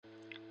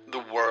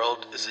The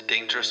world is a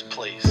dangerous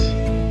place,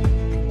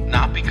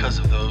 not because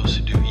of those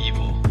who do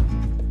evil,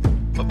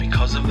 but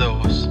because of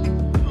those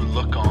who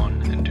look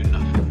on and do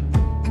nothing.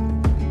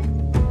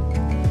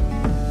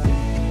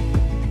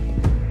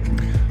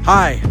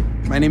 Hi,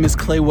 my name is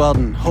Clay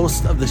Weldon,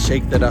 host of the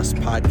Shake the Dust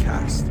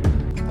podcast.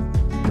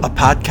 A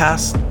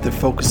podcast that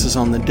focuses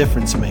on the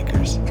difference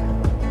makers,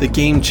 the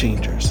game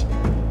changers,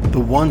 the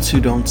ones who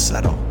don't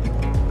settle,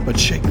 but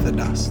shake the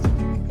dust.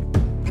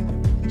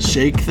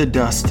 Shake the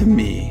dust to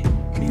me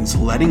means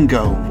letting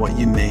go of what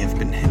you may have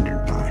been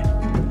hindered by.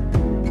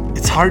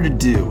 It's hard to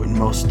do and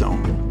most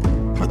don't,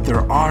 but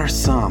there are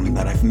some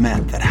that I've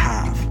met that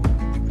have.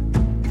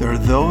 There are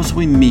those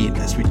we meet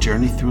as we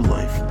journey through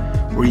life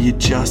where you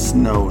just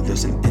know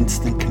there's an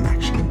instant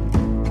connection.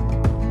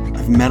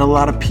 I've met a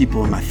lot of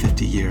people in my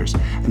 50 years,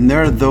 and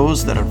there are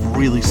those that have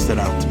really stood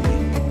out to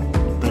me,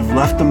 that have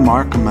left a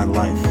mark on my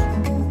life.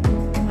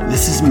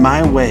 This is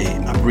my way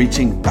of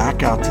reaching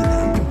back out to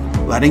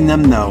them, letting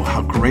them know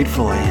how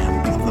grateful I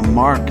am of the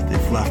mark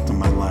they've left on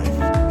my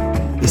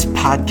life. This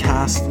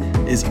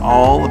podcast is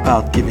all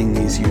about giving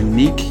these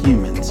unique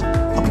humans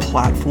a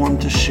platform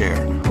to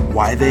share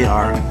why they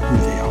are who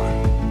they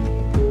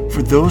are.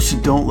 For those who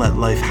don't let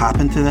life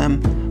happen to them,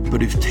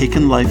 but who've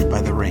taken life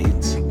by the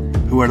reins,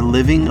 who are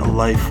living a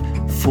life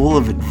full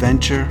of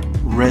adventure,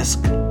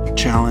 risk,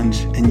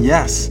 challenge, and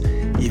yes,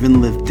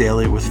 even live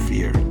daily with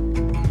fear.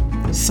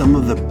 Some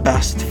of the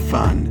best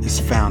fun is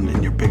found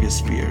in your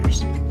biggest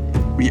fears.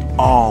 We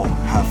all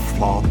have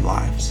flawed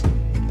lives,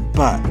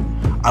 but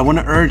I want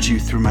to urge you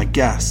through my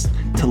guests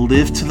to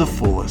live to the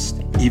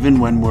fullest even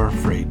when we're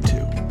afraid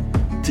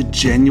to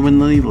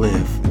genuinely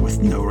live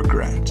with no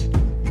regret.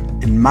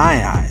 In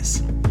my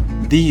eyes,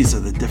 these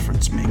are the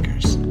difference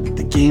makers,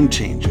 the game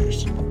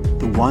changers,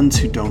 the ones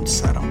who don't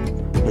settle,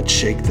 but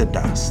shake the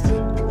dust.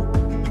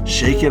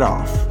 Shake it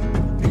off,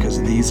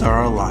 because these are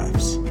our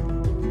lives.